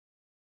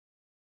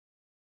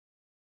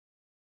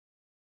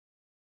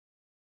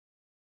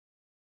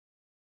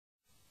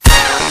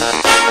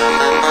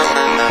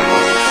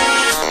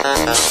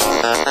Good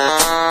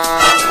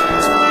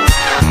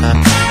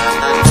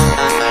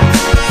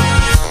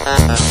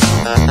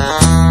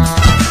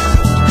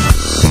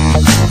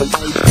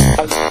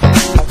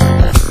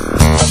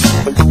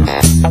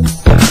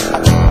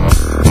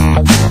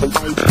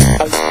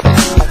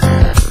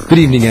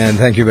evening and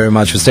thank you very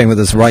much for staying with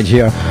us right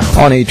here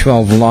on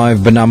 812 Live,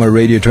 Bernama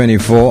Radio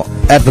 24.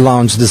 At the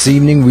lounge this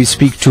evening, we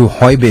speak to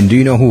Huai. Do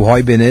you know who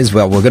Huai is?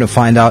 Well, we're going to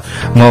find out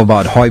more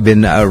about Huai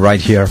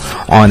right here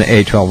on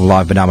 812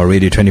 Live, Bernama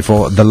Radio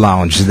 24, the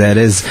lounge, that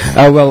is.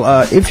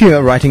 If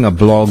you're writing a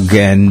blog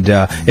and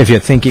if you're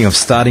thinking of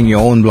starting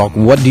your own blog,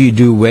 what do you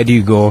do? Where do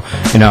you go?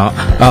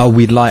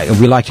 We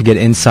like to get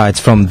insights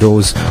from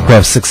those who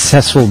have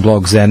successful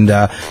blogs, and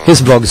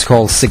his blog is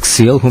called Six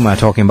Seal. Who am I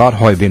talking about?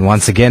 Huai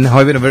once again.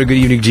 Huai, a very good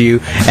evening to you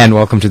and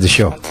welcome to the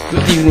show.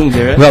 Good evening,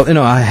 Jared. Well,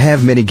 I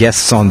have many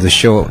guests on the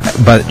show,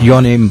 but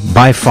your name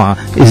by far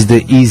is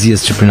the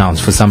easiest to pronounce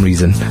for some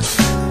reason.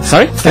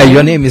 Sorry?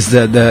 Your name is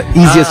the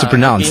easiest to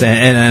pronounce, okay.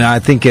 and I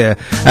think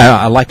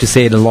I like to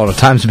say it a lot of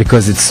times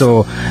because it's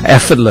so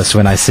effortless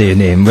when I say your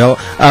name. Well,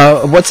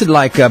 what's it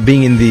like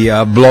being in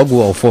the blog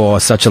world for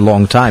such a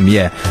long time?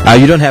 Yeah,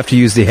 you don't have to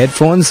use the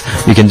headphones.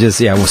 You can just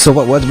So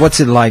what's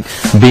it like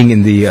being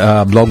in the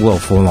blog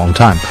world for a long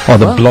time, or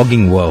the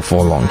blogging world for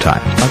a long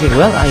time? Okay,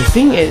 well, I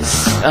think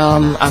it's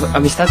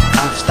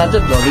I've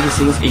started blogging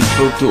since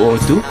April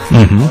 2002.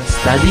 Mm-hmm. I was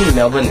studying in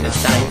Melbourne at the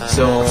time,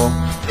 so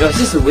it was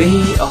just a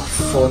way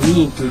for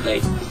me to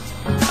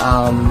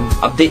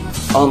update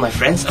all my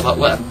friends about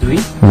what I'm doing.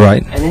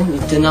 Right. And then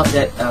it turned out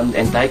that the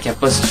entire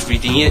campus was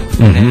reading it,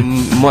 and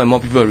then more and more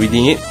people are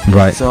reading it.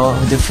 Right. So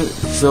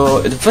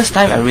the first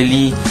time I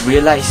really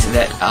realized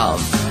that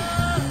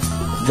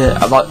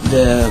about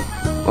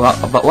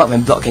what my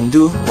blog can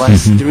do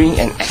was during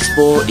an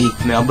expo in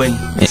Melbourne.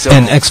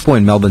 An expo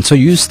in Melbourne. So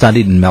you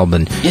studied in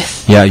Melbourne?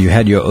 Yes. Yeah, you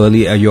had your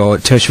your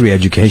tertiary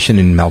education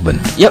in Melbourne.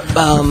 Yep.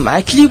 I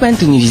actually went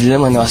to New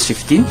Zealand when I was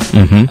 15.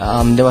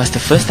 That was the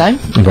first time.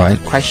 Right.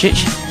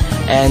 Christchurch.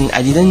 And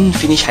I didn't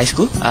finish high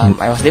school.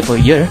 I was there for a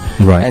year.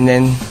 Right. And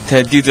then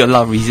due to a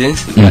lot of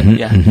reasons. But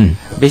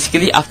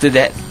basically after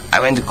that, I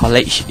went to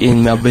college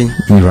in Melbourne.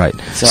 Right.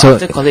 So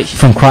after college,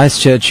 from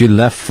Christchurch, you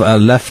left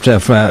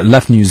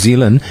New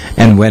Zealand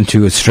and went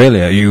to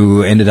Australia.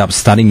 You ended up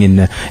studying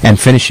and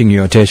finishing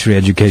your tertiary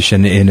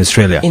education in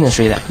Australia. In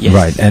Australia, yes.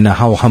 Right. And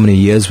how many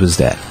years was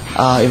that?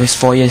 It was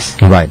 4 years.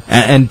 Right.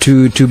 And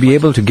to be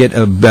able to get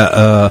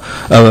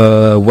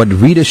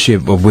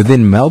readership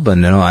within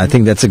Melbourne, I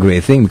think that's a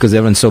great thing because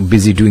everyone's so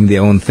busy doing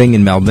their own thing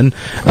in Melbourne.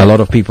 A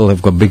lot of people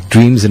have got big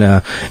dreams in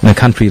a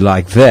country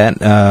like that.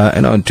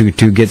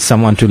 To get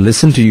someone to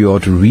listen to you or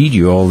to read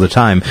you all the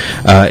time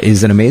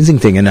is an amazing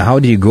thing. And how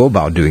do you go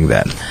about doing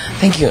that?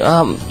 Thank you.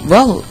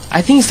 Well,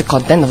 I think it's the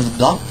content of the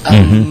blog.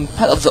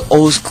 Part of the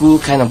old school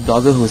kind of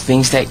blogger who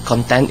thinks that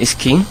content is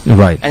king.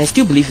 Right. And I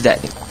still believe that.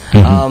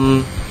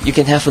 You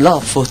can have a lot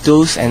of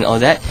photos and all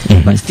that,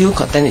 but still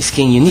content is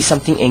king. You need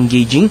something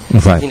engaging,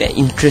 something that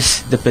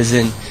interests the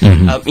person,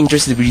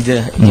 interests the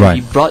reader. It can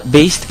be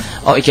broad-based,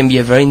 or it can be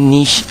a very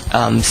niche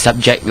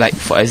subject, like,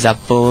 for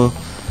example,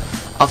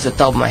 off the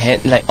top of my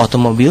head, like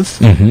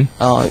automobiles.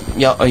 Or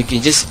you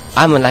can just,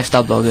 I'm a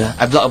lifestyle blogger.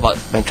 I blog about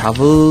my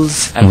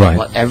travels, I blog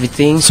about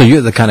everything. So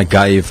you're the kind of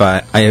guy, if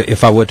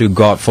I were to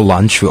go out for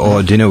lunch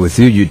or dinner with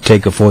you, you'd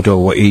take a photo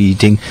of what you're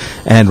eating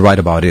and write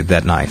about it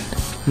that night.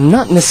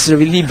 Not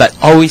necessarily, but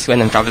always when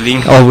I'm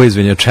traveling. Always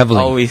when you're traveling.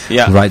 Always,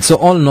 yeah. Right. So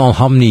all in all,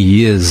 how many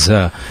years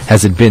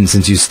has it been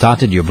since you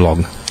started your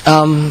blog?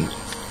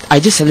 I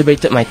just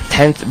celebrated my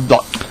 10th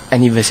blog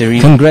anniversary.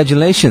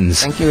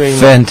 Congratulations. Thank you very much.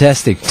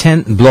 Fantastic.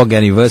 10th blog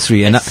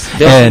anniversary. Yes,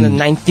 and on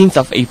the 19th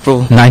of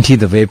April.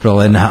 19th of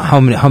April. And how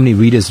many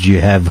readers do you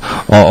have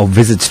or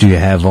visits do you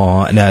have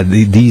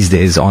these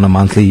days on a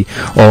monthly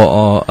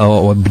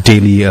or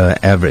daily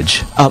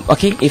average?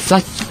 Okay, it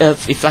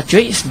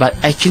fluctuates, but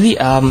actually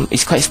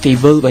it's quite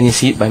stable when you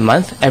see it by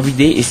month. Every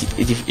day is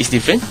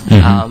different.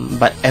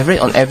 But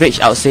on average,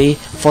 I would say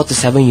 4 to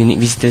 7 unique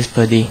visitors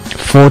per day.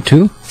 4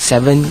 to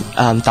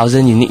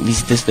 7,000 unique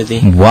visitors per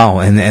day. Wow,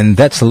 and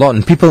that's a lot.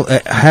 And people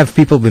have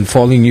been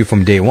following you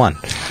from day one?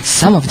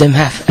 Some of them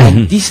have,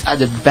 and these are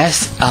the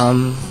best.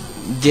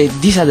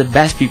 These are the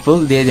best people.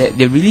 They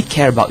really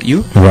care about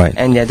you. Right.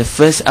 And they're the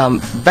first.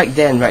 Back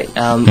then, right?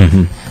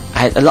 I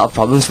had a lot of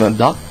problems with my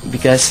blog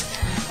because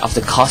of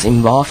the cost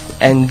involved.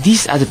 And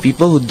these are the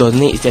people who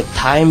donate their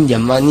time, their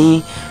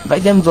money.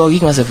 Back then,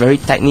 blogging was a very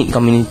tight-knit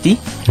community,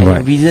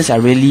 and readers are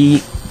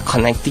really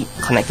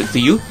connected to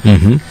you.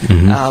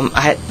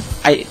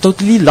 I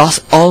totally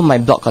lost all my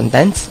blog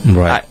contents.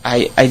 Right.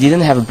 I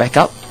didn't have a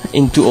backup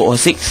in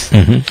 2006.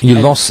 You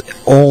lost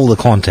all the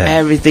content.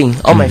 Everything.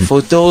 All my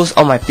photos,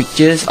 all my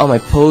pictures, all my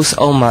posts,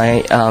 all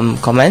my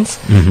comments.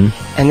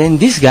 And then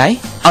this guy,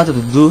 out of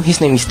the blue, his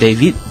name is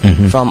David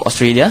from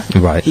Australia.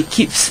 Right. He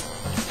keeps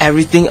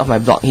everything of my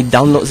blog. He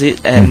downloads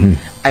it, and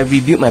I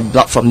rebuilt my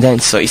blog from then.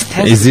 So it's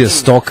Is he a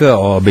stalker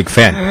or a big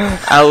fan?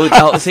 I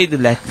would say the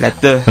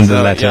latter.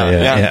 The latter,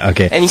 yeah,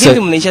 okay. And he came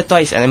to Malaysia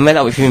twice, and I met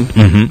up with him.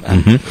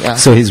 Yeah.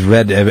 So he's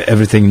read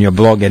everything in your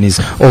blog, and he's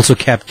also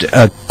kept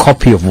a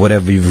copy of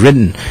whatever you've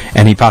written,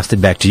 and he passed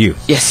it back to you.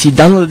 Yes, he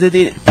downloaded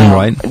it.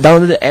 Right.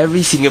 Downloaded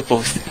every single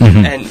post,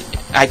 and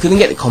I couldn't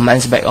get the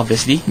comments back,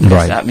 obviously.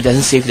 Because, it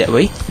doesn't save that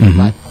way.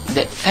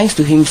 But thanks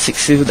to him,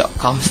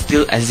 sixthseal.com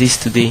still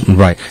exists today.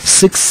 Right.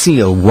 Sixth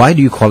seal. Why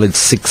do you call it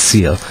sixth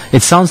seal?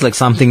 It sounds like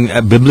something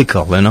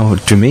biblical,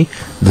 to me.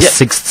 The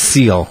sixth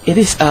seal. It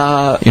is. It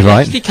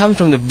actually comes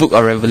from the book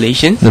of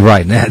Revelation.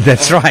 Right.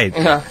 That's right.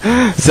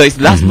 So it's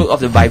the last book of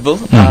the Bible.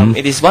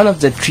 It is one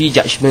of the 3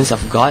 judgments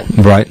of God.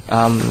 Right.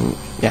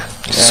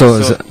 So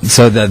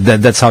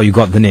that's how you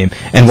got the name.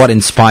 And what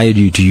inspired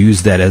you to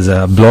use that as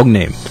a blog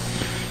name?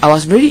 I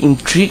was very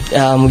intrigued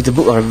with the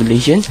book of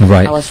Revelation.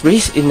 Right. I was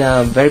raised in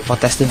a very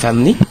Protestant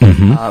family.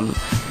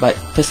 But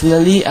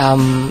personally,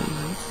 I'm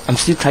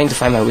still trying to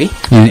find my way.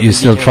 You're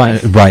still trying,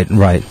 right.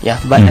 Yeah,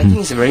 but I think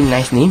it's a very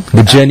nice name.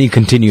 The journey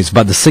continues,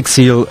 but the sixth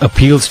seal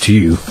appeals to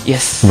you.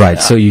 Yes. Right,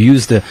 so you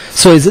use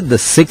so is it the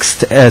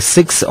sixth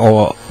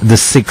or the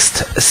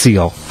sixth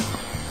seal?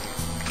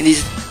 It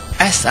is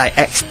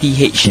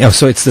SIXTH. Oh,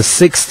 so it's the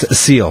sixth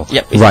seal.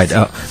 Yep. Right.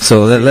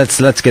 So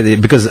let's get it,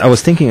 because I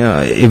was thinking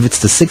if it's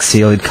the sixth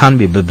seal, it can't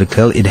be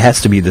biblical. It has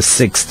to be the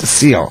sixth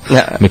seal.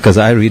 Yeah. Because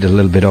I read a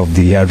little bit of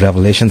the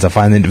Revelations, I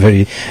find it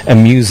very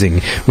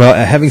amusing. Well,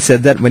 having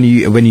said that, when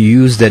you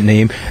use that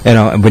name,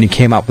 when you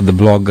came up with the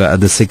blog,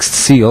 the sixth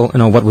seal,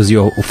 what was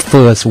your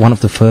one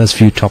of the first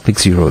few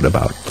topics you wrote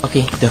about?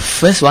 Okay, the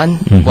first one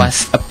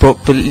was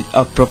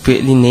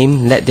appropriately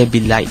named "Let There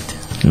Be Light."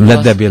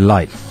 Let there be a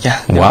light. Yeah.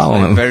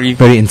 Wow. Very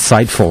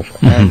insightful.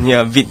 And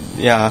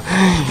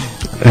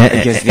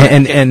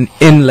and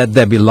in Let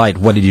There Be Light,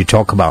 what did you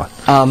talk about?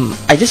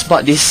 I just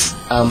bought this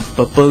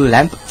purple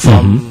lamp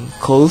from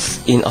Coles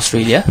in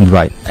Australia.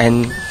 Right.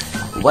 And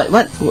what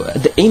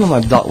the aim of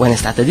my blog when I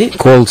started it?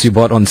 Coles you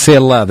bought on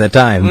sale at that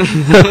time.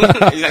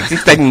 It's like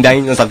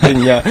 6.99 or something.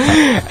 Yeah.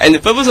 And the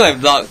purpose of my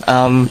blog,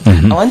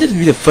 I wanted to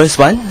be the first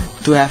one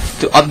to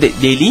update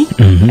daily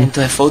and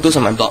to have photos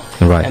on my blog.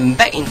 Right. And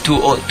back in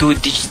 2002,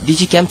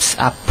 digicams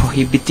are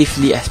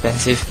prohibitively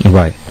expensive.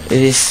 Right.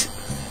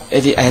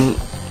 And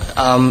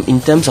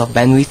in terms of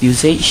bandwidth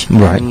usage,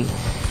 right,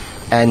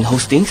 and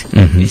hostings,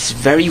 it's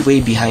very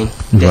way behind.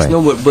 There's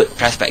no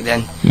WordPress back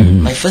then.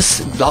 My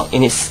first blog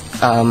in its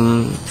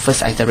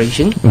first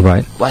iteration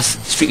was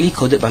strictly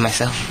coded by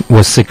myself.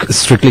 Was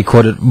strictly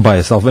coded by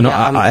yourself.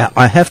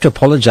 I have to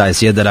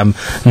apologize here that I'm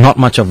not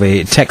much of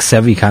a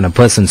tech-savvy kind of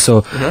person.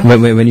 So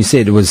when you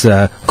say it was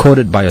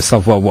coded by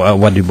yourself,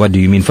 what do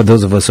you mean? For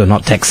those of us who are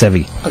not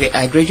tech-savvy. Okay,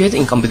 I graduated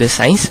in computer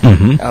science,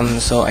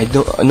 so I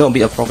know a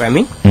bit of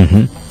programming.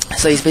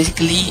 So it's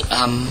basically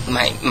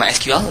my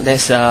SQL.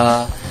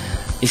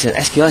 It's an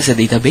SQL as a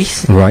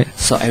database. Right.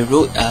 So I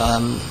wrote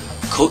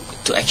code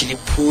to actually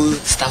pull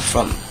stuff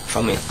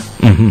from it.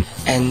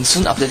 And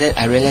soon after that,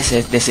 I realized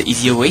that there's an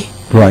easier way.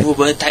 Right.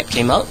 Movable type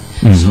came out,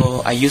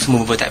 so I used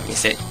movable type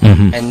instead.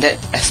 And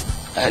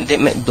that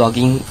made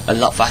blogging a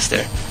lot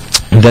faster.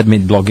 That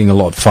made blogging a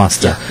lot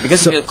faster. Yeah,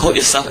 because you code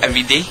yourself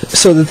every day.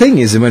 So the thing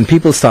is, when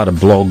people start a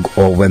blog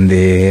or when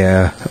they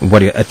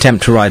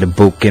attempt to write a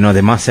book,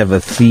 they must have a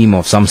theme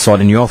of some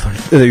sort. And your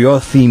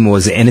theme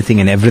was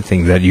anything and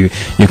everything that you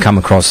come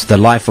across, the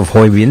life of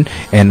Huai Bin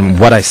and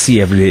what I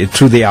see every day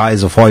through the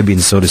eyes of Huai Bin,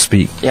 so to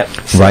speak.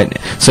 Yep. Right.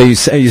 So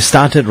you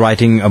started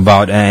writing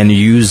about and you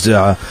used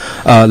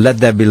 "Let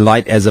There Be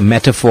Light" as a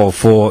metaphor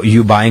for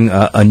you buying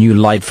a new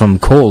light from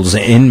Coles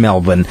in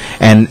Melbourne.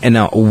 And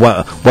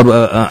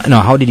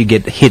how did you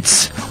get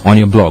hits on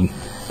your blog?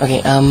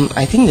 Okay,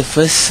 I think the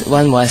first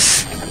one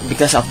was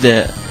because of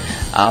the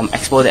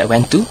expo that I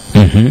went to.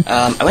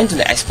 I went to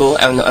the expo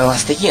and I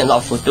was taking a lot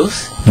of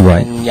photos.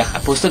 Right. And I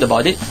posted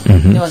about it.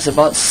 It was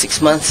about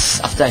 6 months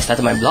after I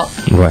started my blog.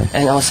 Right.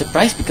 And I was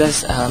surprised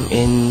because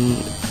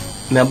in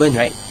Melbourne,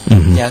 right?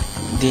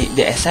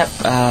 They accept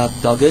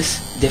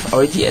bloggers. They've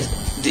already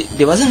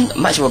there wasn't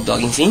much of a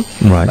blogging scene.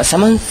 Right. But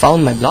someone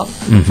found my blog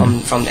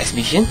from the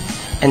exhibition,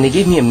 and they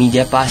gave me a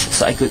media pass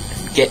so I could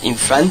get in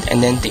front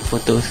and then take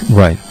photos.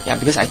 Right. Yeah,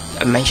 because I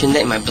mentioned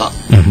that in my blog.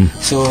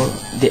 So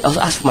they also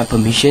asked for my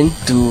permission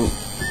to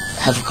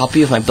have a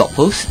copy of my blog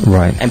post.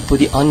 Right. And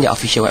put it on their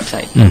official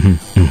website.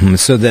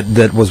 So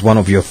that was one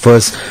of your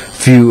first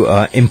few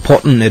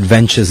important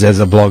adventures as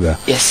a blogger.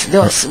 Yes, that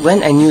was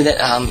when I knew that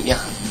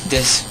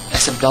there's,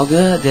 as a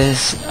blogger,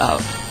 there's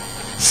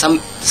some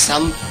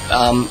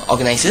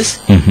organizers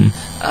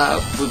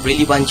would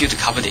really want you to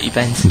cover the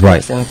events.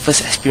 Right. That's my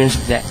first experience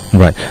with that.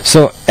 Right.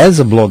 So as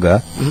a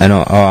blogger,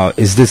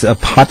 is this a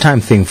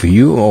part-time thing for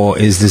you, or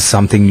is this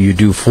something you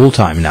do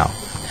full-time now?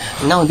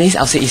 Nowadays,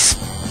 I'll say it's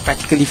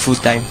practically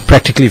full-time.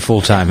 Practically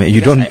full-time.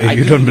 You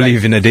don't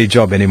believe in a day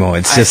job anymore.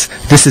 It's just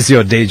this is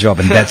your day job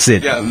and that's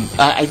it.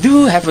 I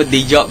do have a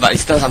day job, but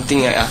it's not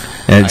something.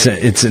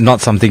 It's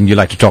not something you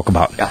like to talk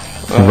about. Yeah.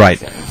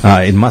 Right.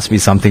 It must be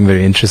something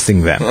very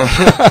interesting then.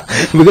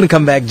 We're going to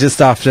come back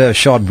just after a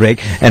short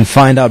break and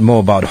find out more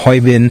about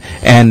Huai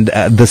and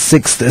the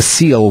Sixth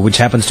Seal, which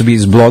happens to be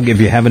his blog. If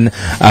you haven't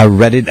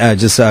read it,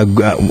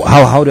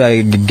 how do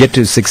I get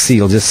to Sixth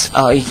Seal?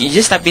 You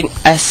just type in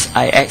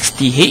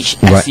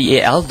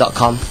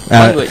sixthscal.com.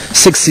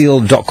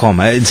 Sixthseel.com.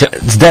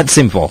 It's that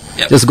simple.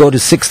 Yep. Just go to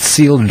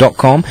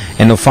sixthseel.com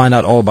and you'll find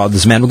out all about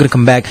this man. We're going to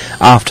come back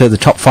after the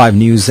top 5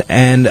 news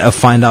and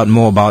find out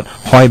more about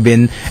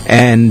Huai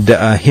and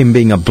him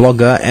being a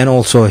blogger and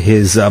also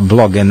his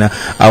blog and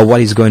what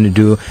he's going to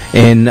do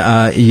in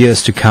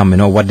years to come.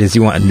 What does he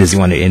want? Does he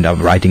want to end up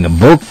writing a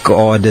book,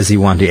 or does he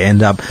want to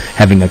end up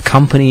having a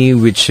company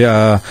which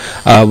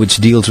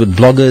deals with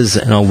bloggers?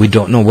 We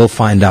don't know. We'll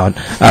find out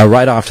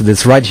right after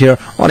this, right here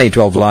on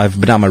 812 Live,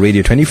 Bernama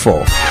Radio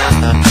 24.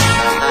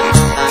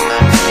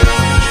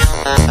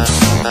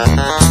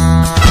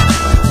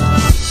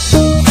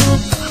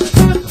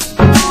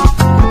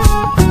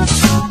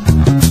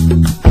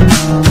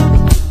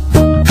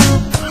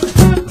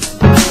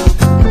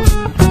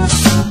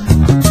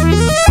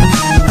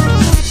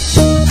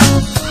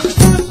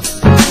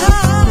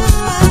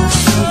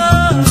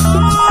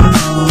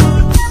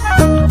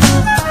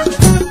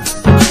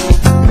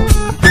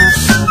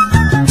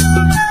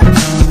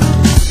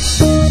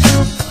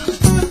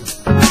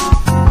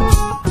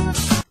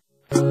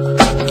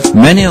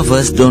 Many of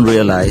us don't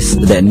realize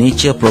that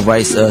nature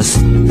provides us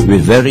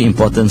with very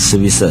important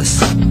services.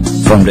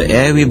 From the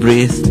air we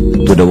breathe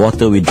to the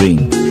water we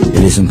drink,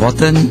 it is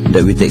important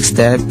that we take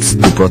steps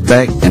to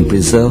protect and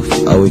preserve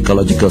our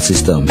ecological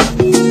system.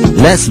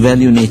 Let's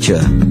value nature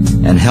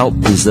and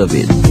help preserve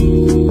it.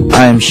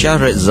 I am Shah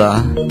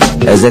Reza,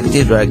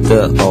 Executive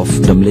Director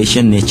of the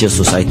Malaysian Nature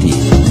Society,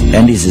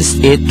 and this is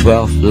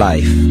 812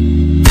 Live.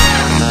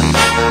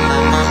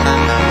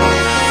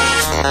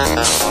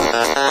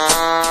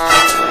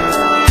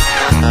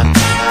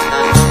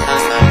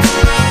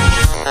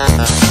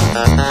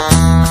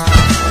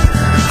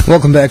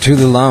 Welcome back to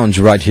the lounge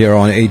right here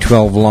on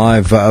 812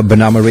 Live,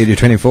 Bernama Radio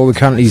 24. We're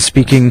currently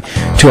speaking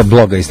to a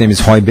blogger. His name is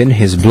Huai.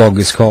 His blog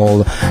is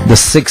called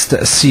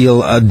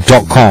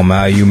thesixthseel.com.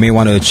 You may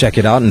want to check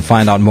it out and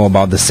find out more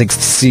about the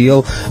Sixth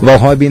Seal. Well,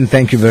 Huai,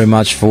 thank you very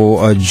much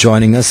for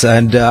joining us.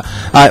 And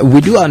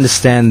we do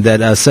understand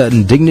that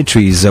certain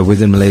dignitaries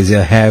within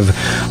Malaysia have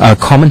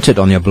commented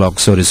on your blog,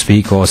 so to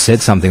speak, or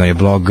said something on your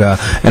blog.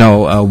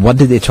 What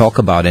did they talk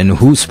about and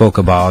who spoke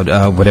about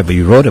whatever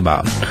you wrote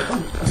about?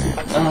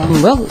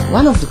 Well,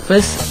 one of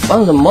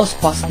the most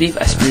positive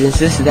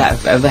experiences that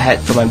I've ever had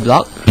from my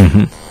blog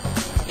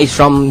is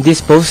from this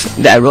post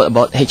that I wrote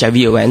about HIV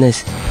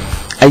awareness.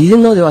 I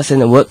didn't know there was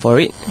an award for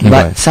it,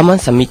 but someone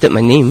submitted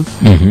my name,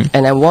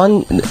 and I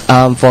won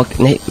for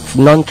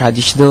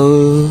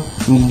non-traditional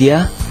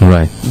media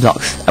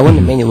blogs. I won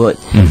the main award.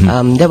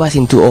 That was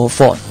in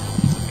 2004.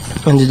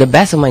 And to the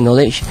best of my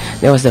knowledge,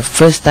 that was the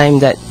first time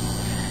that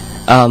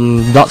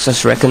blogs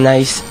was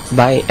recognized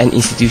by an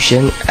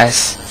institution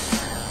as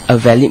a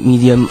valid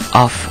medium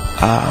of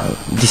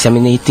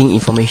disseminating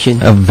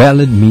information. A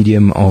valid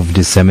medium of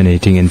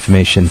disseminating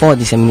information. For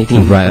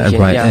disseminating information.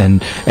 Right. Yeah.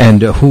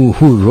 And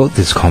who wrote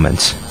these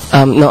comments?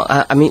 No,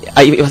 I mean,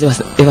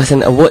 it was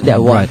an award that I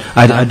won. Right.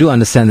 I do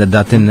understand that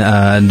Datin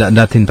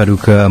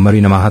Paduka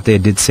Marina Mahathir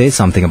did say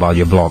something about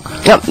your blog.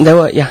 Yep, that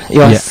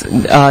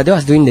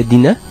was during the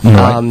dinner.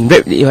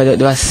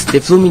 They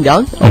flew me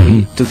down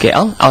to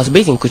KL. I was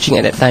based in Kuching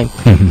at that time.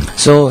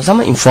 So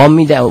someone informed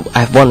me that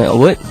I've won an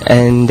award,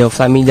 and they'll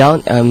fly me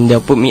down. They'll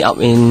put me up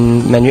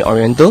in Mandarin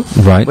Oriental,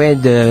 where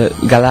the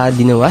gala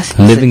dinner was.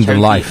 Living the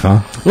life,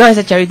 huh? No, it's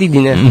a charity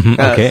dinner.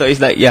 Okay. So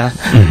it's like,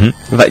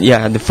 but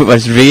yeah, the food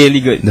was really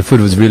good. The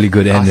food was really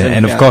good,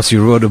 and of course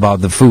you wrote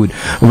about the food.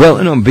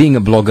 Well, being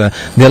a blogger,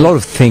 there are a lot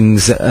of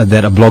things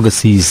that a blogger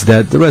sees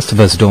that the rest of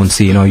us don't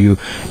see.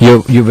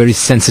 You're very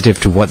sensitive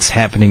to what's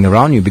happening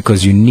around you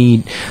because you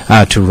need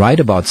to write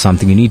about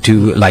something. You need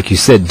to, like you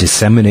said,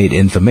 disseminate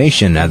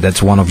information.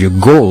 That's one of your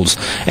goals.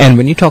 And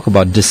when you talk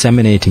about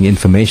disseminating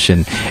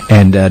information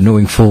and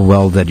knowing full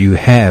well that you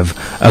have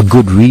a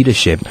good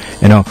readership,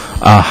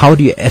 how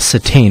do you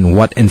ascertain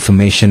what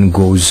information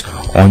goes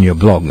on your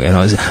blog?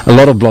 A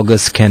lot of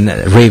bloggers can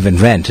rave and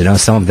rant.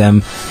 Some of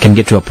them can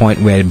get to a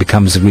point where it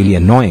becomes really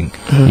annoying.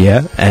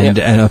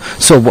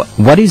 So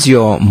what is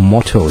your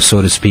motto,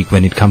 so to speak,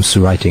 when it comes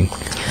to writing?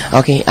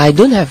 Okay, I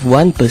don't have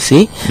one per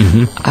se.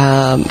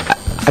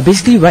 I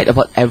basically write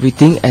about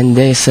everything, and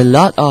there's a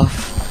lot of,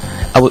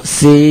 I would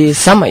say,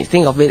 some might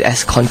think of it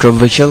as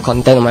controversial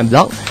content on my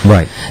blog.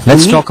 Right.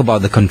 Let's talk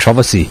about the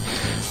controversy.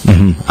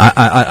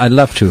 I'd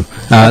love to.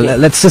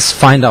 Let's just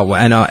find out,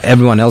 and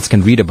everyone else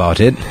can read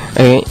about it.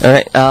 Okay,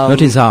 alright.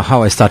 Notice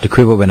how I start to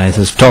quiver when I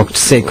just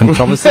say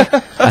controversy.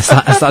 I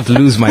start to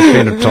lose my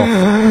train of thought.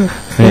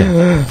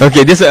 Yeah.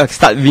 Okay, this will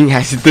start being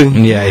hesitant.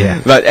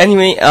 Yeah. But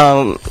anyway,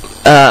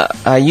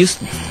 I used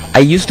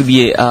to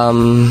be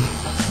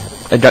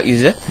a drug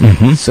user.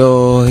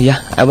 So yeah,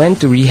 I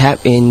went to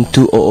rehab in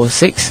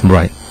 2006.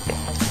 Right.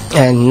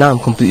 And now I'm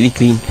completely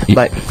clean.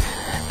 But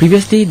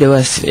previously there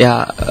was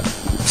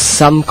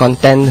some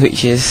content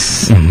which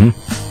is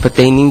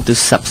pertaining to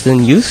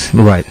substance use.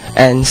 Right.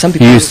 And some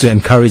people You used to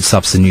encourage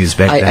substance use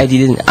back then. I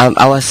didn't.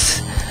 I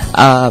was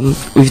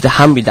with the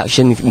harm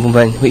reduction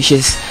movement, which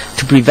is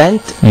to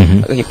prevent.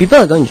 Okay, people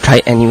are going to try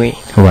it anyway.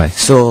 Right.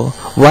 So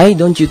why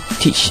don't you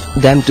teach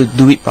them to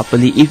do it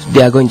properly if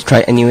they are going to try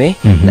it anyway?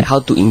 Like how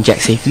to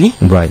inject safely.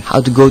 Right.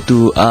 How to go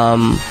to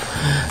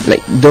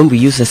like don't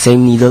reuse the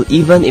same needle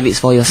even if it's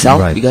for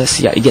yourself, Right.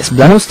 because it gets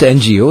blood. Most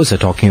NGOs are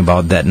talking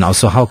about that now.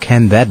 So how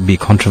can that be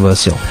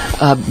controversial?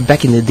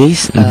 Back in the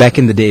days, Back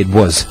in the day, it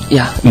was.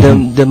 yeah,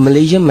 the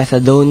Malaysian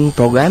methadone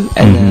program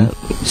and the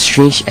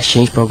syringe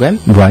exchange program.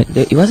 Right.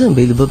 It wasn't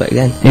available back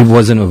then. It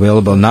wasn't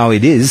available. Now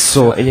it is.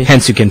 So It is.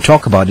 hence you can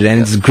talk about it,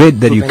 and it's great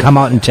that you come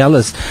out and tell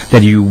us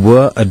that you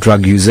were a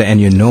drug user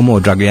and you're no more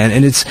drug user.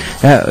 And it's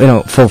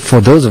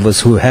for those of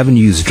us who haven't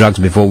used drugs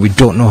before, we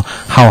don't know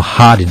how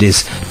hard it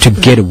is to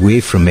get away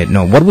from it.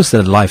 No, what was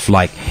that life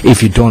like,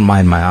 if you don't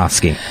mind my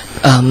asking?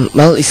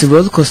 Well, it's a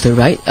roller coaster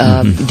ride.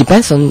 It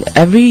depends on,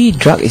 every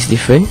drug is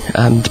different.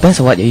 Depends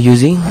on what you're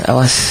using. I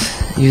was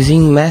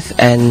using meth,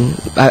 and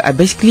I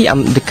basically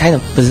I'm the kind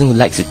of person who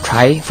likes to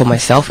try for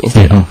myself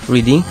instead of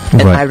reading.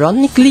 And Right.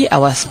 ironically, I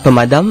was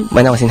Pemadam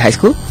when I was in high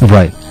school.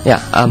 Right. Yeah,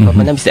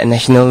 Pemadam is the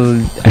national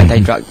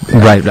anti-drug.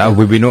 Right.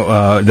 We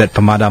know that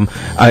Pemadam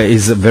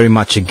is very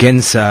much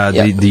against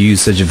the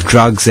usage of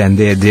drugs, and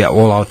they are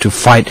all out to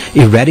fight,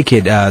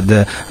 eradicate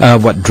the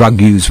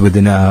drug use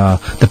within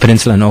the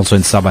peninsula and also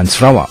in Sabah and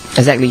Sarawak.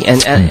 Exactly,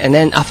 and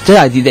then after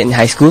I did that in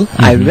high school,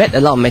 I read a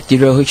lot of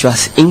material which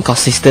was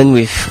inconsistent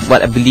with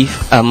what I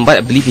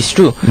believe is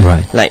true.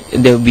 Right. Like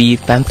there will be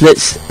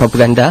pamphlets,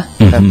 propaganda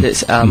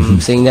pamphlets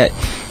saying that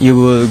you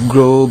will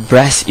grow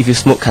breasts if you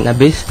smoke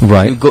cannabis.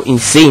 Right. You go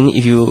insane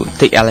if you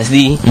take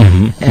LSD.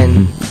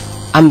 And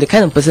I'm the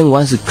kind of person who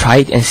wants to try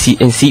it and see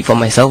it for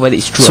myself whether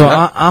it's true So or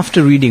not.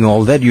 after reading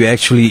all that, you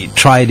actually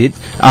tried it.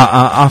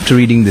 After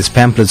reading these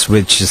pamphlets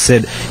which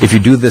said, if you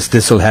do this,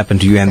 this will happen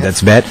to you, and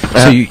that's bad.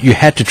 So you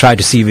had to try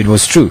to see if it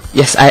was true.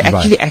 Yes, I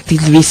actually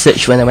actively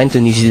searched when I went to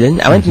New Zealand.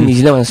 I went to New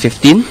Zealand when I was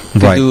 15 to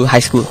Right. do high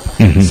school.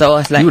 So I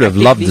was like, You would have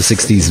loved the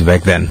actively 60s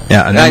back then.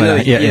 Yeah, I know,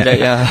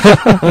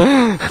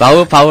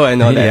 power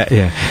and all that.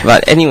 Yeah.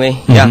 But anyway,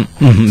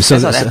 So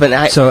that's what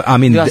happened. so I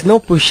mean, There was no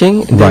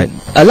pushing. Right.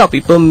 A lot of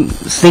people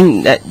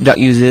think that drug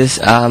users,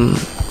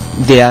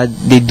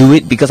 they do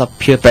it because of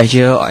peer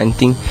pressure or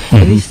anything.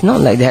 And it's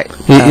not like that.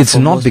 it's for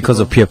not most because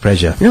people. of peer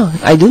pressure. No,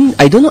 I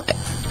don't know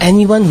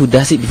anyone who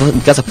does it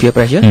because of peer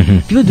pressure.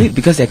 People do it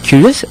because they're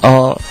curious,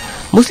 or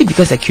mostly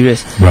because they're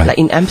curious. Right. Like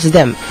in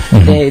Amsterdam,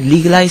 they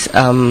legalize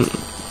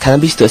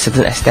cannabis to a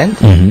certain extent.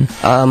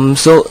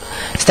 So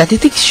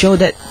statistics show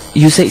that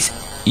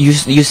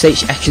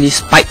usage actually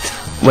spiked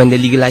when they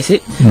legalize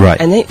it, Right.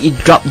 and then it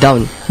dropped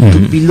down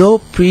to below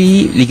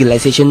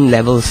pre-legalization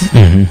levels.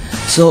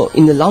 So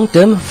in the long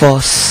term, for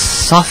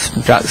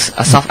soft drugs,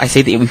 soft I say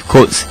it with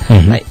quotes,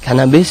 like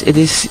cannabis, it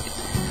is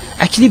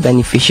actually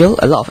beneficial.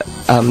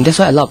 That's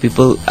why a lot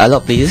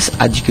of places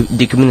are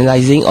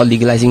decriminalizing or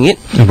legalizing it.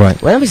 Right.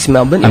 When I was in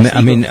Melbourne,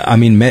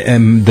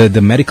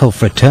 the medical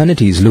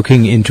fraternity is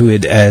looking into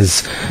it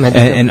as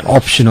an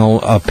optional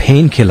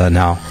painkiller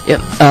now.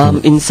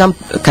 in some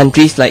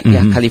countries like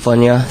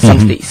California, some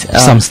states,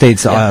 Some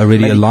states are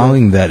already medical.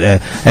 allowing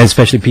that,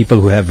 especially people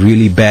who have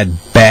really bad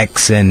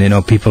backs, and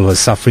people who are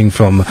suffering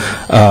from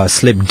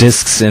slip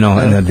discs, and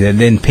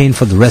they're in pain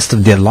for the rest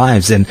of their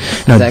lives, and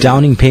Exactly.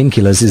 downing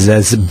painkillers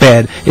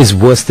is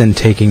worse than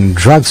taking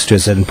drugs to a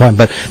certain point.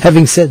 But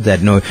having said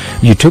that,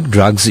 you took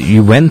drugs,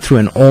 you went through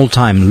an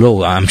all-time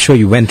low. I'm sure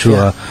you went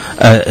through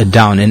a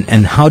down,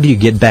 and how do you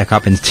get back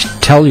up and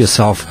tell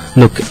yourself,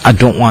 look, I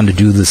don't want to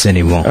do this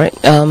anymore? All right.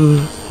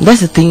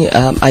 That's the thing.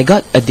 I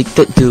got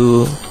addicted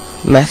to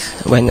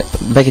meth when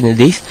back in the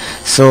days,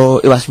 so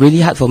it was really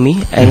hard for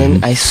me. And then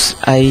I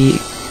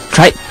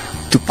tried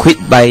to quit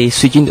by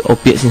switching to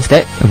opiates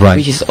instead.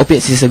 Right.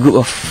 Opiates is a group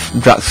of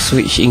drugs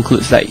which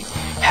includes like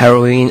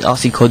heroin,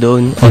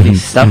 oxycodone, all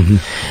this stuff.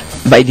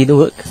 But it didn't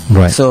work.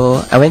 Right.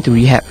 So I went to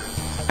rehab.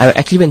 I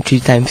actually went 3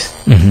 times.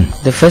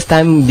 The first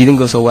time didn't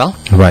go so well.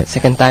 Right.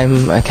 Second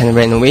time I kind of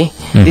ran away.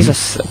 This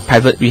was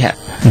private rehab.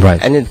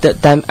 Right. And the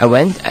third time I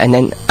went, and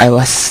then I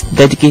was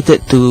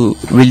dedicated to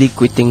really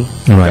quitting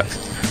Right. drugs.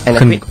 And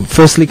I quit.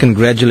 Firstly,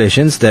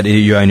 congratulations that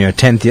you are in your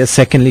 10th year.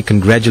 Secondly,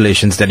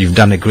 congratulations that you've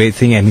done a great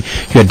thing and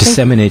you are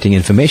disseminating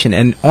information.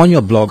 And on your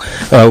blog,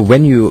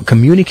 when you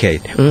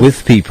communicate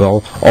with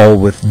people or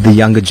with the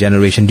younger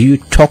generation, do you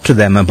talk to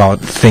them about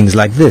things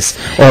like this,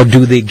 or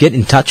do they get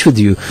in touch with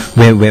you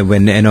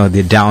when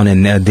they're down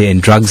and they're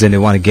in drugs and they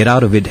want to get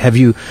out of it? Have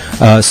you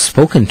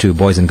spoken to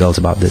boys and girls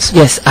about this?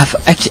 Yes, I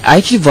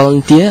actually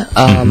volunteer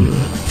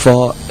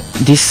for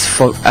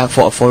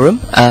a forum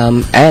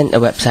and a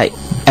website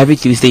every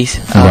Tuesdays.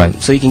 Right.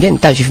 So you can get in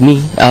touch with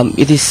me.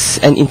 It is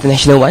an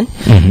international one.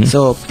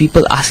 So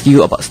people ask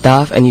you about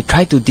stuff and you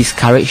try to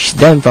discourage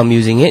them from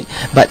using it.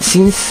 But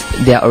since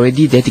they are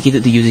already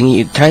dedicated to using it,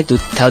 you try to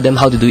tell them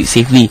how to do it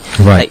safely.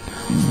 Right.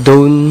 Like,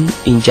 don't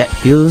inject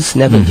pills,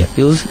 never inject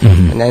pills.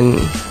 And then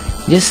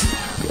just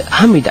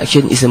harm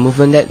reduction is a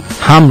movement that...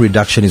 Harm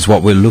reduction is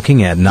what we're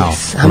looking at now.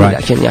 Yes, harm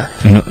reduction,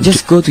 yeah.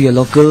 Just go to your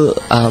local...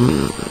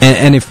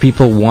 And if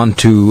people want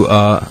to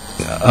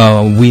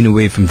wean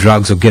away from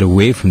drugs or get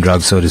away from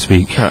drugs, so to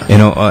speak,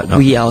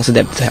 we are also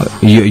there to help.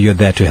 You're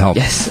there to help.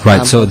 Yes.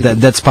 Right, so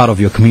that's part of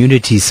your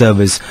community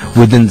service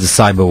within the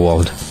cyber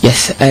world.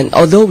 Yes, and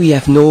although we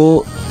have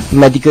no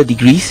medical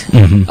degrees,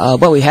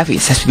 what we have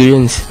is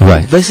experience.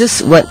 Right.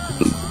 Versus what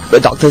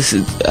doctors,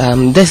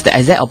 that's the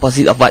exact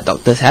opposite of what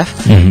doctors have.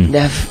 They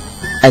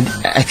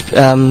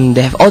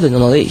have all the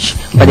knowledge,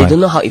 but they don't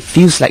know how it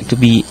feels like to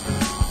be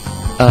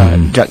a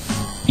drug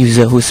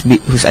user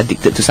who's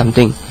addicted to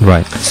something.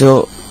 Right.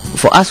 So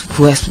for us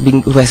who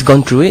has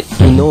gone through it,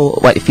 we know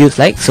what it feels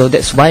like. So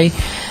that's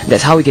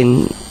how we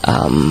can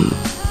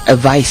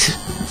advise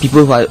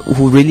people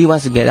who really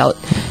wants to get out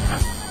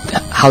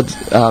how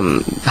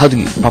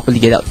to properly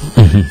get out.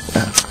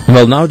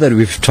 Well, now that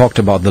we've talked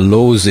about the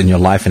lows in your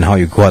life and how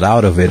you got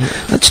out of it,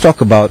 let's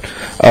talk about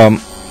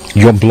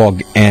your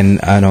blog and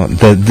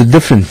the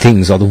different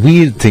things or the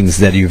weird things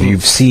that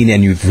you've seen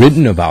and you've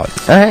written about.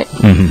 All right.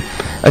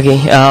 Okay.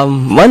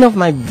 One of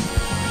my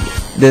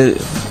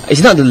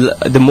it's not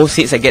the most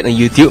hits I get on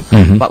YouTube,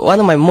 but one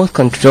of my most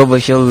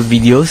controversial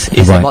videos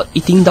is about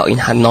eating dog in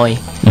Hanoi.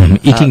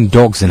 Eating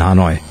dogs in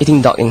Hanoi.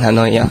 Eating dog in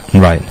Hanoi, yeah.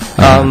 Right.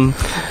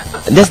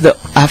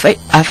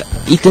 I've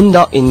eaten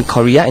dog in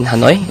Korea, in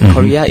Hanoi.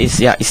 Korea is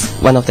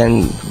one of the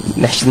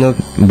national.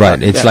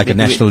 Right. It's like a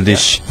national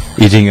dish.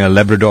 Eating a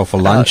Labrador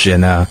for lunch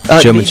and a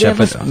German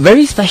Shepherd. They have a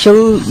very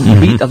special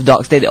breed of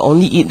dogs. They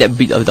only eat that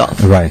breed of dog.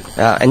 Right.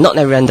 And not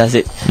everyone does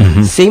it.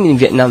 Same in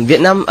Vietnam.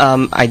 Vietnam,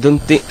 I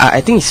think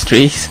it's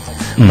strays.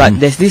 But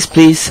there's this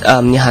place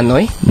near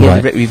Hanoi, near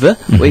the Red River,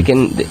 where you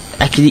can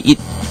actually eat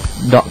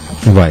dog.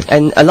 Right.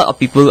 And a lot of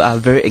people are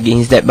very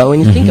against that. But when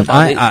you think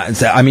about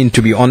it, I mean,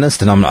 to be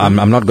honest, and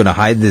I'm not going to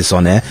hide this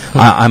on air.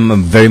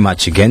 I'm very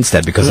much against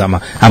that because I'm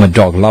a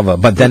dog lover.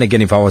 But then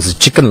again, if I was a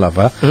chicken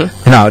lover,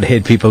 I would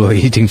hate people who are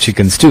eating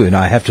chickens too.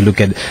 I have to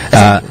look at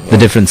the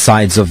different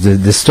sides of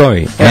the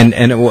story.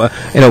 And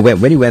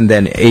when you went there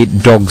and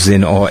ate dog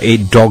in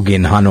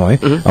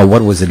Hanoi,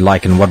 what was it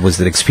like and what was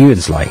the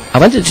experience like? I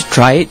wanted to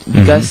try it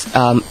because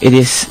it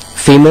is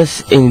famous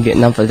in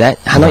Vietnam for that.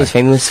 Hanoi is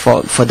famous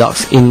for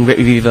dogs in Red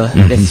River.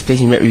 There's this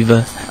place in Red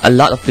River. A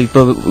lot of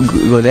people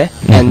go there,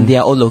 and they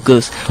are all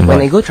locals. When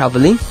I go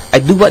traveling, I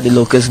do what the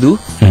locals do,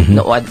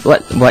 not what.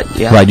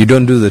 Yeah. Right, you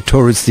don't do the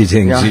touristy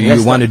things. Yeah,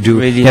 you want to do.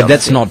 Really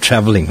that's not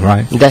traveling,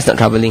 right? That's not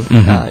traveling.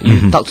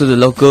 You talk to the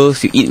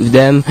locals, you eat with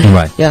them.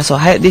 Right. Yeah. So I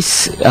had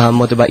this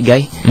motorbike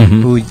guy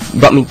who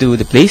brought me to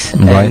the place,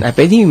 and I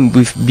paid him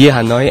with beer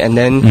Hanoi, and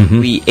then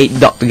we ate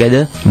dog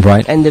together.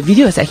 Right. And the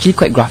video is actually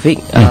quite graphic.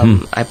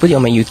 I put it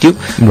on my YouTube.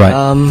 Right.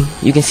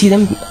 You can see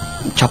them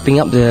chopping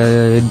up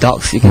the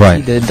dogs. You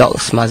can see the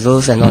dogs'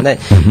 muzzles and all that.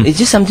 It's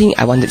just something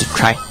I wanted to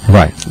try.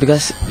 Right.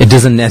 Because it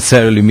doesn't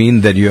necessarily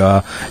mean that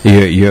you're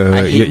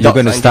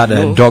going to start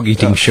a dog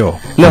eating show.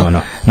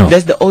 No.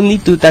 That's the only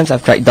 2 times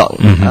I've tried dog.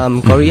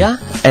 Korea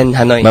and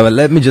Hanoi. But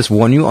let me just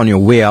warn you, on your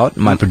way out,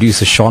 my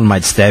producer Sean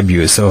might stab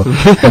you, so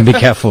be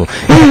careful.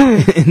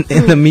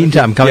 in the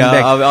meantime, coming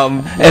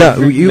back,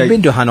 you've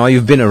been to Hanoi,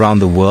 you've been around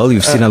the world,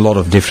 you've seen a lot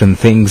of different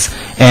things,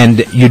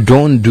 and you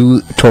don't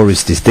do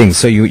touristy things.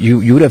 So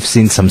you would have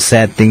seen some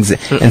sad things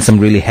and some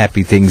really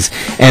happy things,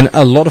 and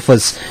a lot of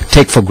us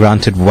take for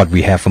granted what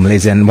we have from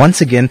Malaysia. And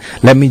once again,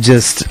 let me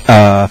just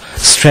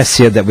stress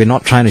here that we're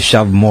not trying to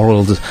shove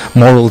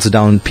morals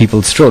down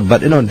people's throat,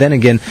 but then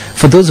again,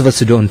 for those of us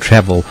who don't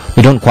travel,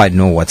 we don't quite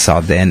know what's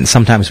out there, and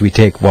sometimes we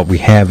take what we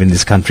have in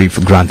this country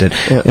for granted.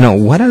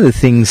 What are the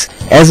things,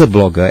 as a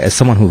blogger, as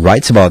someone who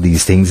writes about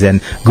these things and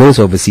goes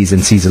overseas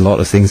and sees a lot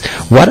of things,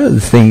 what are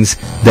the things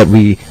that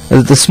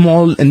the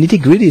small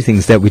nitty-gritty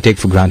things that we take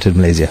for granted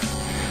in Malaysia?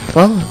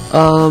 Well,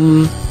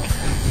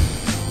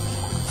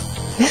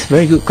 that's a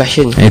very good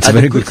question. It's a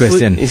very good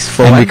question.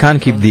 And we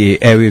can't keep the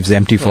airwaves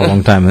empty for a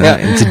long time.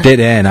 It's a dead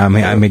air, and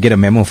I may get a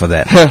memo for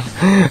that.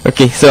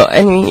 Okay, so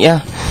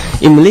anyway,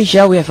 in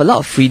Malaysia we have a lot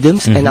of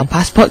freedoms, and our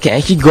passport can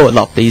actually go a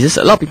lot of places.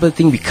 A lot of people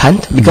think we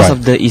can't because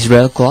of the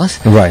Israel clause.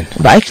 Right.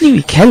 But actually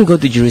we can go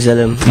to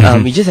Jerusalem.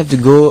 We just have to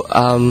go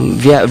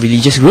via a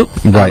religious group,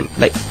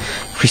 like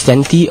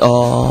Christianity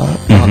or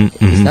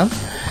Islam.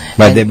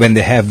 But when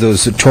they have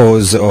those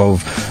tours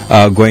of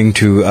going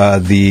to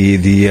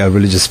the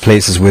religious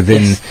places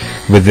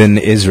within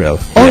Israel,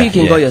 or you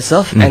can go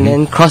yourself and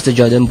then cross the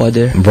Jordan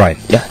border. Right.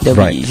 Yeah, that'll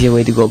be an easier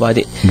way to go about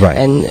it. Right.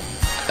 And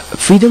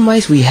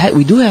freedom-wise, we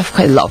do have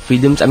quite a lot of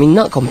freedoms. I mean,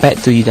 not compared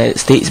to the United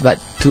States, but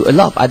to a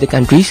lot of other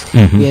countries,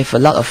 we have a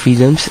lot of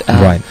freedoms.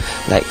 Like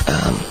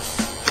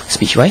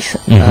speech-wise,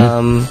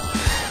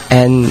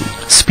 and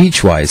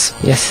speech-wise.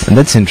 Yes. And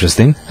that's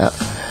interesting.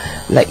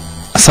 Like.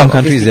 Some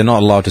countries they're not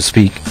allowed to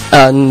speak.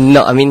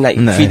 No, I mean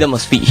freedom of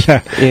speech.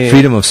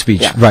 Freedom of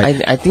speech,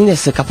 right. I think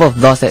there's a couple of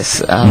laws that's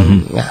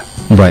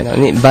right.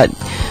 But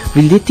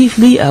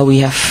relatively, we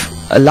have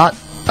a lot.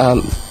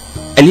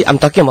 At least I'm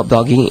talking about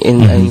blogging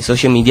in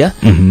social media.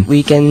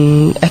 We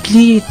can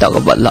actually talk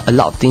about a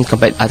lot of things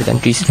compared to other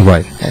countries.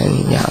 Right.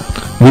 And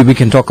we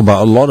can talk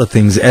about a lot of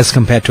things as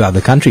compared to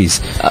other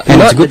countries. And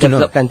not it's good the to know.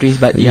 developed countries,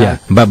 but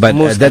but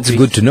most that's countries.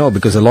 good to know,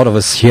 because a lot of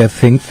us here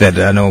think that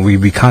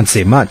we can't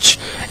say much,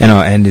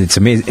 and it's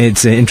amazing.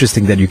 It's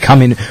interesting that you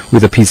come in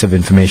with a piece of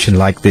information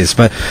like this,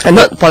 but and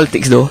not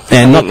politics though.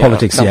 and not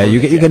politics.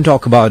 You can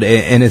talk about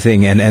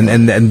anything, and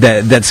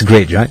that's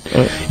great, right?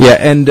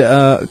 And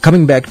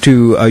coming back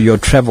to your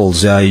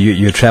travels,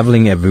 you're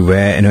traveling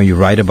everywhere. You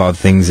write about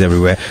things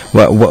everywhere.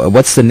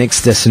 What's the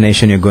next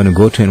destination you're going to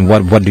go to, and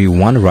what do you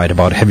want to write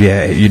about?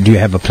 Do you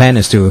have a plan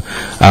as to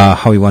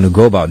how you want to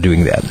go about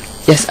doing that?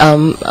 Yes,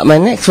 my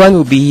next one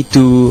will be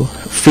to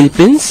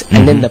Philippines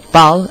and then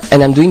Nepal,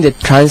 and I'm doing the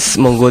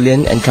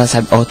Trans-Mongolian and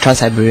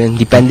Trans-Siberian,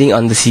 depending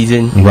on the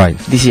season. Right.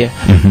 This year.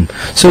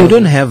 So you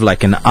don't have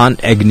like an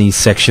Aunt Agnes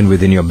section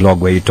within your blog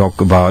where you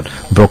talk about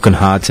broken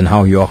hearts and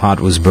how your heart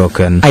was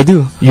broken? I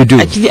do. You do?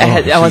 Actually,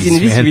 I was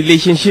in this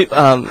relationship.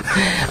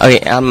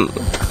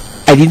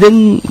 I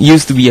didn't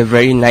used to be a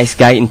very nice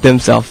guy in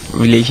terms of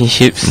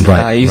relationships.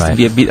 I used to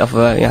be a bit of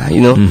a,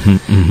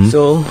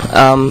 So,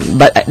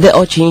 but that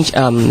all changed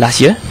last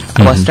year.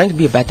 I was trying to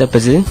be a better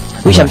person,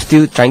 which I'm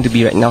still trying to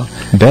be right now.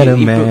 Better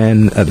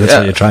man, that's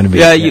what you're trying to be.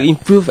 Yeah, you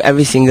improve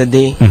every single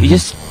day. You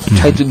just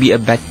try to be a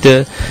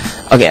better.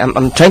 Okay,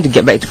 I'm trying to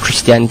get back to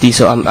Christianity,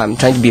 so I'm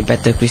trying to be a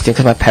better Christian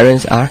because my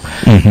parents are.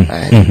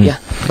 Yeah,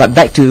 but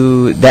back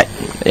to that.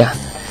 Yeah.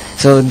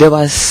 So there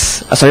was.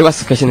 Sorry, what's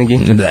the question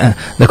again?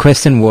 The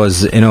question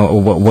was,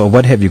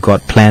 what have you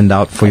got planned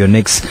out for your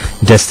next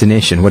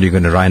destination? What are you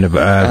going to write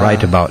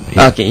about?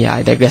 Okay, yeah,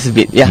 I digress a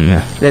bit.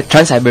 Yeah. The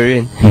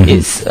Trans-Siberian.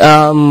 It's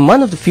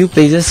one of the few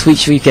places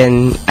which we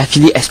can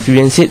actually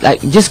experience it.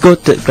 Like, just go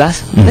third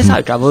class. That's how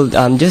I travel.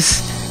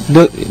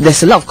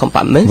 There's a lot of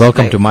compartments.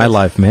 Welcome to my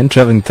life, man.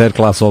 Traveling third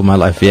class all my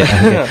life.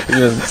 Yeah.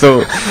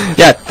 So,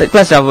 yeah, third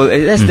class travel.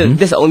 That's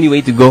the only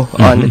way to go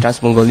on the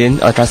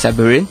Trans-Mongolian or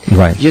Trans-Siberian.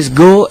 Right. Just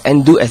go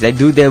and do as I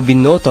do. There will be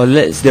no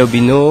toilets. There will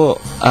be no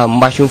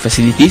washroom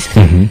facilities.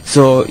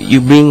 So you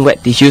bring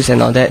wet tissues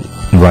and all that.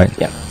 Right.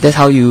 Yeah. That's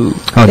how you.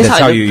 That's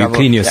how you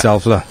clean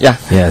yourself, lah. Yeah.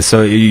 Yeah.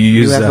 So you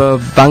use. You have a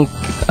bunk,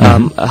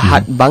 a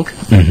hard bunk,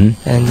 and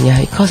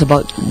it costs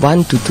about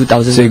 1,000 to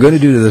 2,000. So you're going to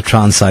do the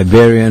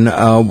Trans-Siberian.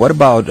 What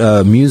about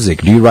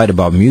music? Do you write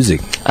about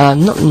music?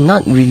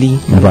 Not really.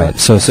 Right.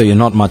 So you're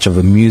not much of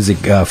a music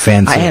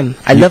fan. I am.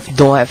 I love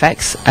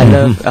NoFX. I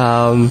love.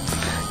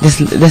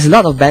 There's a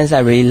lot of bands I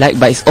really like,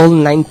 but it's all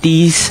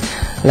 90s,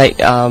 like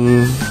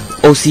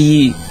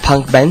OC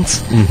punk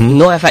bands.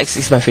 NoFX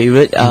is my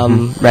favorite.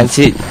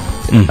 Rancid,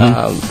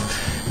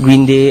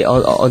 Green Day,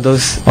 all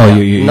those.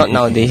 Not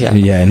nowadays.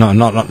 Yeah,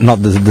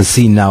 not the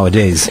scene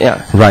nowadays.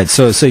 Yeah. Right.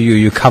 So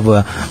you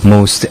cover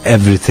most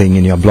everything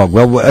in your blog.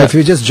 Well, if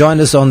you just joined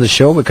us on the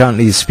show, we're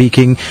currently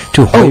speaking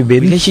to Huai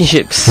Bin.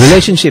 Relationships.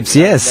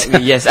 Yes.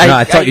 Yes.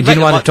 I thought you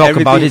didn't want to talk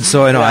about it,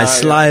 so I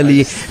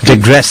slyly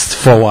digressed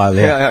for a while.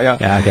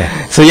 Yeah. Okay.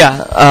 So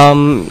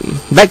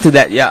back to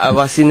that. Yeah, I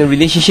was in a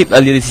relationship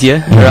earlier this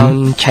year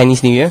around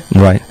Chinese New Year.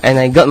 Right. And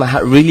I got my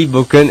heart really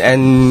broken,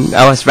 and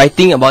I was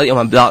writing about it on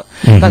my blog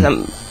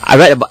because I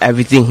write about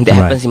everything that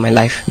happens in my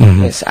life.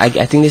 Yes, I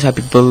think that's why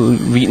people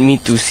read me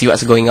to see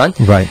what's going on.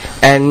 Right.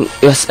 And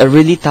it was a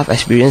really tough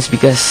experience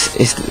because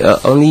it's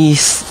only.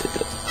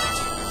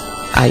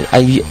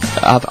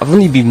 I've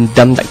only been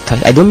dumped like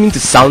twice. I don't mean to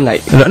sound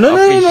like no,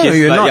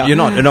 you're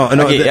not. No.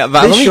 Okay,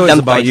 but this show is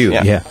about twice, you.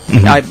 Yeah.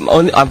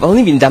 I've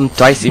only been dumped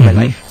twice in my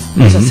life.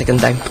 This is the second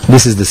time.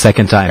 This is the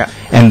second time,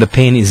 and the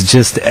pain is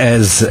just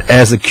as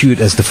acute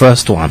as the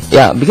first one.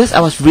 Yeah, because I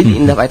was really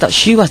in love. I thought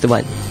she was the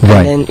one,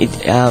 right. And then it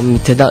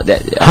turned out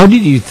that. How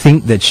did you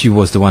think that she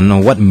was the one? No,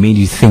 what made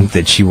you think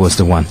that she was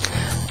the one?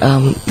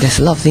 There's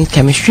a lot of things,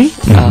 chemistry,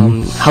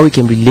 how we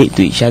can relate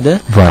to each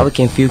other, how we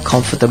can feel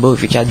comfortable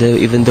with each other,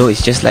 even though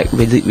it's just like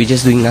we're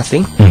just doing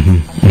nothing.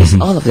 It's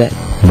all of that,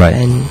 right?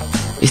 And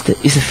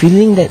it's a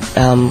feeling that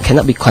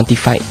cannot be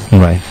quantified,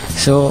 right?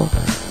 So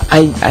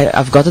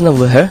I've gotten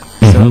over her.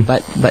 So,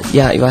 but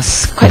yeah, it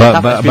was quite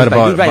tough. But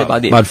I did write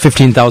about it. About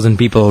 15,000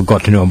 people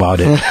got to know about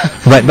it.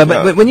 Right,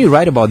 but when you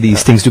write about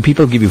these things, do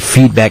people give you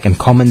feedback and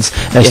comments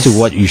as to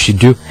what you should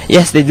do?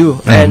 Yes, they do.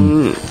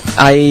 And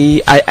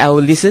I will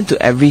listen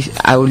and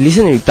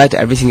reply to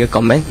every single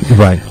comment.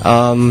 Right.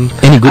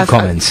 Any good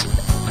comments?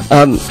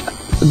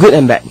 Good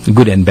and bad.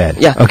 Good and bad.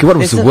 Yeah. Okay, what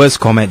was the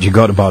worst comment you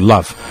got about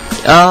love?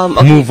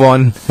 Okay. Move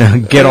on,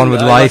 get on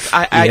with life.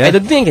 I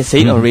don't think I can say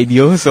it on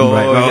radio, so...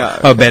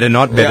 Right. Better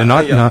not.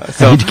 No,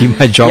 so, I need to keep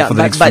my job for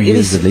the next few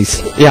years at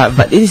least. Yeah,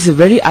 but it is a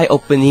very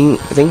eye-opening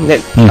thing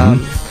that...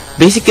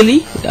 basically,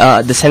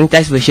 the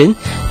sanitized version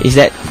is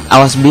that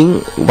I was being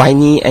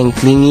whiny and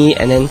clingy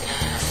and then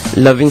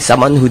loving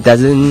someone who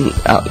doesn't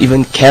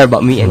even care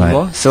about me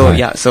anymore. Right. So,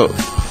 so...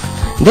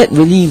 that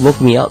really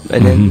woke me up,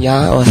 and then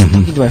I was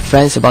talking to my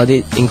friends about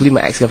it, including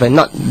my ex-girlfriend,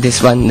 not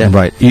this one.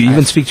 Right. You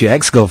even speak to your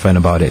ex-girlfriend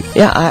about it?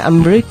 Yeah,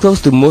 I'm very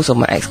close to most of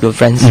my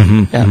ex-girlfriends.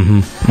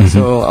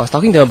 So I was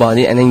talking to her about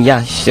it, and then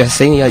she was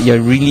saying you're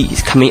really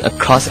coming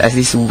across as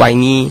this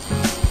whiny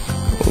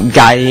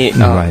guy.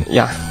 Right.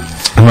 Yeah.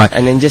 Right.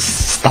 And then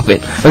just stop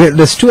it. Okay,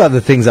 there's two other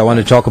things I want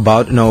to talk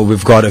about.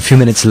 We've got a few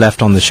minutes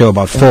left on the show,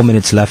 about 4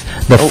 minutes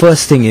left. The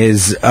first thing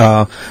is,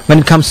 when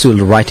it comes to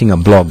writing a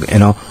blog,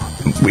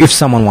 if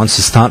someone wants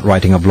to start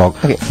writing a blog,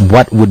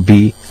 what would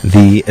be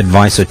the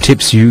advice or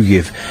tips you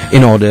give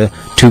in order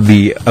to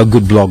be a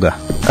good blogger?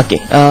 Okay,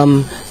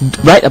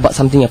 write about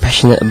something you're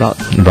passionate about.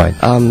 Right.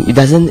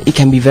 It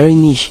can be very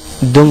niche.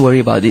 Don't worry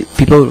about it.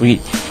 People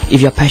read. If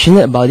you're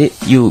passionate about it,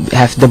 you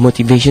have the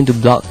motivation to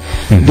blog.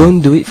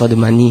 Don't do it for the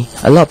money.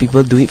 A lot of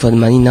people do it for the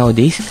money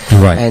nowadays.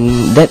 Right.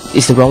 And that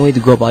is the wrong way to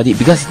go about it,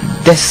 because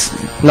that's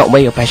not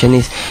where your passion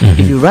is.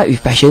 If you write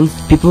with passion,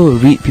 people will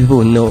read, people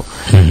will know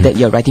that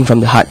you're writing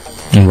from the heart.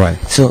 Right.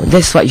 So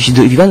that's what you should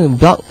do. If you want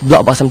to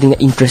blog about something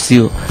that interests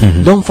you.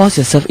 Don't force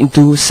yourself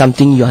into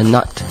something you are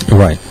not.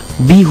 Right.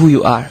 Be who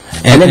you are,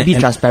 and then be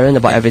transparent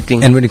about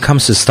everything. And when it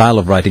comes to style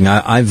of writing,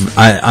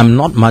 I'm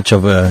not much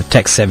of a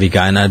tech-savvy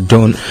guy, and I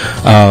don't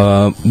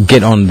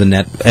get on the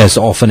net as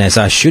often as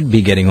I should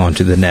be getting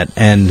onto the net.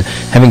 And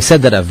having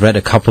said that, I've read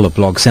a couple of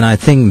blogs, and I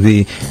think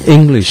the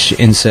English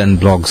in certain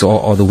blogs,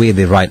 or the way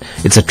they write,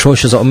 it's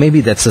atrocious, or maybe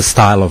that's a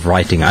style of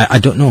writing. I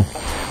don't know.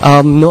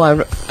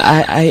 No,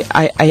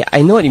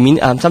 I know what you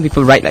mean. Some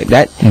people write like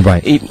that.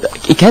 Right.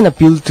 It can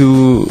appeal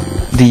to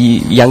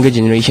the younger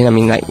generation. I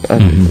mean, like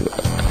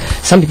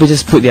some people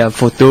just put their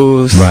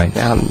photos. Right.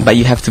 But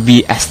you have to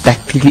be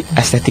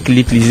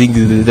aesthetically pleasing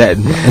to do that.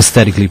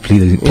 Aesthetically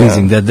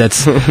pleasing.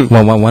 That's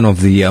one of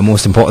the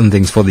most important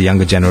things for the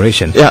younger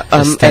generation. Yeah.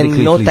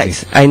 And no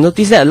text. I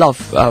noticed that a lot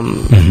of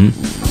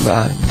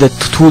the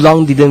too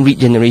long didn't read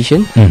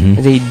generation.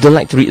 They don't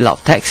like to read a lot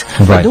of text.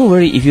 Right. But don't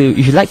worry, if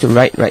you like to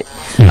write.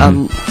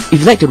 If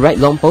you like to write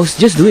long posts,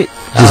 just do it.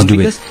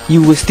 Because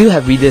you will still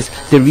have readers.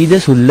 The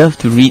readers who love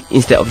to read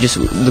instead of just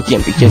looking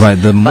at pictures.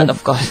 Right. But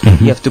of course,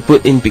 you have to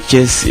put in pictures.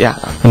 Yeah.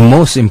 The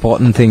most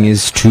important thing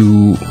is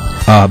to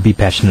be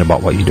passionate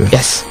about what you do.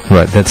 Yes.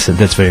 Right.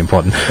 That's very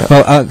important.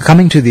 Well,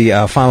 coming to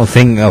the final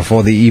thing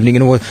for the evening,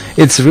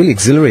 it's really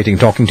exhilarating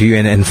talking to you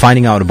and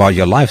finding out about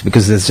your life,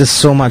 because there's just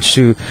so much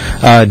to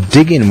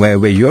dig in where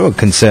you're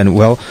concerned.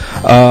 Well,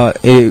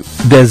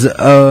 there's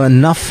a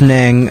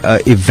NuffNang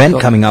event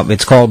coming up.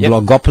 It's called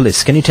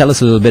Blogopolis. Can you tell us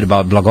a little bit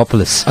about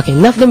Blogopolis? Okay,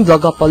 NuffNang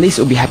Blogopolis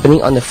will be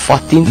happening on the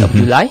 14th of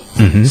July.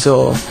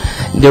 So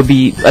there'll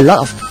be a lot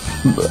of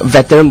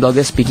veteran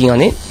bloggers speaking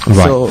on it.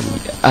 Right. So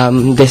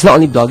there's not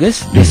only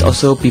bloggers, there's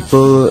also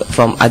people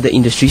from other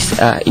industries,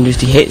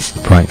 industry heads.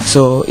 Right.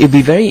 So it'll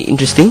be very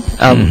interesting.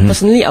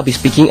 Personally, I'll be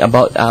speaking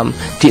about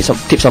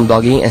tips on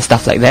blogging and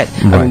stuff like that.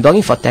 Right. I've been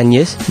blogging for 10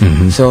 years.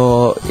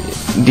 So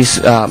this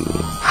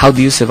how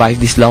do you survive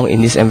this long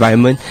in this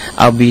environment?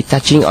 I'll be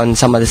touching on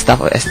some other stuff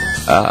as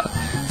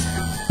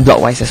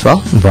blog-wise as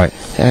well. Right.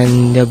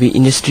 And there'll be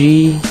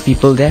industry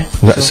people there.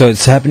 So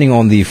it's happening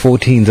on the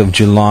 14th of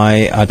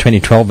July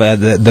 2012 at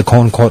the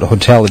Concord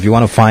Hotel. If you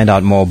want to find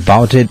out more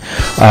about it,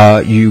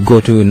 you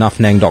go to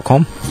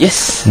NuffNang.com.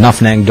 Yes.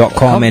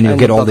 NuffNang.com, and you'll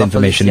get all the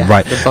information.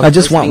 Right. I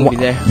just want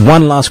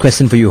one last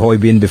question for you, Huai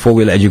Bin, before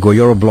we let you go.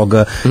 You're a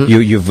blogger.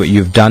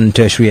 You've done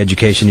tertiary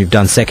education. You've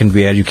done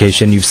secondary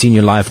education. You've seen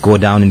your life go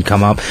down and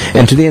come up.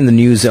 And today in the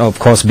news, of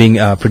course, being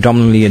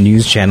predominantly a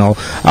news channel,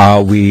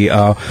 we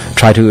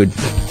try to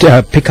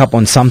pick up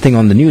on something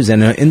on the news.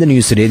 And in the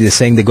news today, they're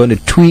saying they're going to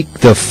tweak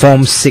the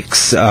Form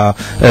 6,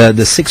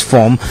 the sixth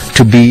form,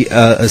 to be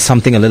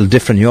something a little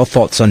different. Your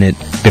thoughts on it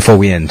before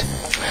we end?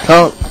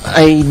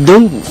 I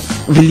don't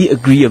really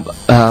agree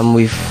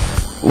with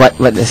what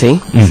they're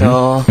saying.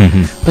 So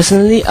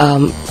personally,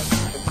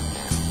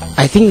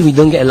 I think we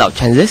don't get a lot of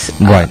chances.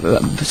 Right.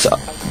 So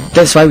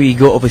that's why we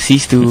go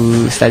overseas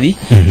to study.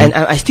 And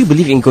I still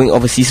believe in going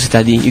overseas to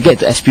study. You get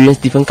to experience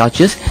different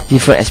cultures,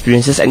 different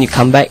experiences, and you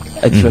come back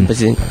a different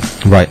person.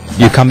 Right.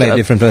 You come back a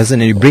different person,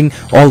 and you bring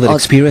all the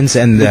experience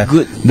and the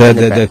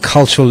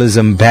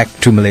culturalism back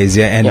to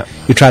Malaysia, and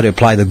you try to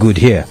apply the good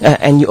here.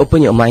 And you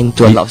open your mind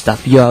to a lot of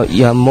stuff.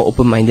 You are more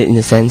open-minded in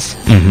a sense,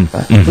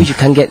 which you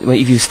can't get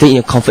if you stay in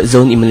your comfort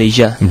zone in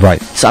Malaysia.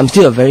 Right. So I'm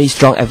still a very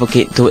strong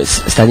advocate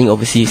towards studying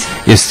overseas.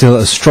 You're still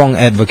a strong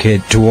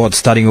advocate towards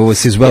studying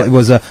overseas. Well, it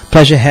was a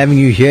pleasure having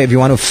you here. If you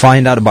want to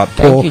find out about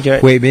Paul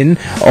Huai Bin,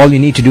 all you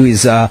need to do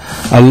is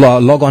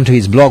log on to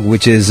his blog,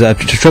 which is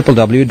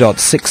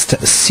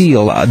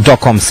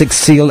www.sixthseal.com. Sixth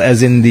Seal,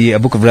 as in the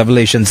Book of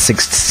Revelation,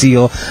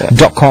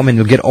 sixthseal.com, and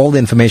you'll get all the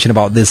information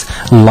about this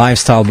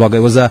lifestyle blog. It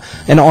was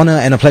an honor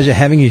and a pleasure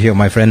having you here,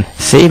 my friend.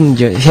 Same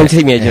to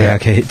me.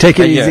 Okay, take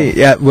it easy.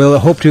 Yeah, we'll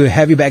hope to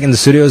have you back in the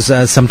studios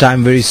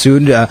sometime very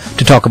soon to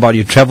talk about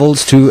your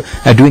travels, to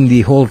doing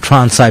the whole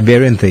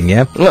Trans-Siberian thing.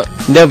 Yeah,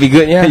 that'll be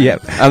good. Yeah,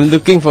 yep. I'm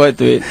looking forward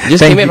to it.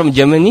 Just came back from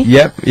Germany.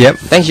 Yep.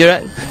 Thanks,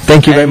 Gerard.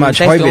 Thank you very much,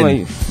 Huai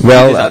Bin.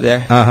 Well,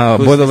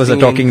 both of us are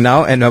talking in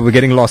now, and we're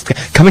getting lost.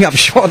 Coming up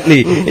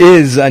shortly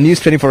is News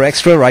 24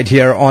 Extra right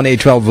here on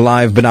A12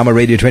 Live, Bernama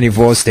Radio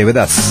 24. Stay with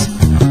us.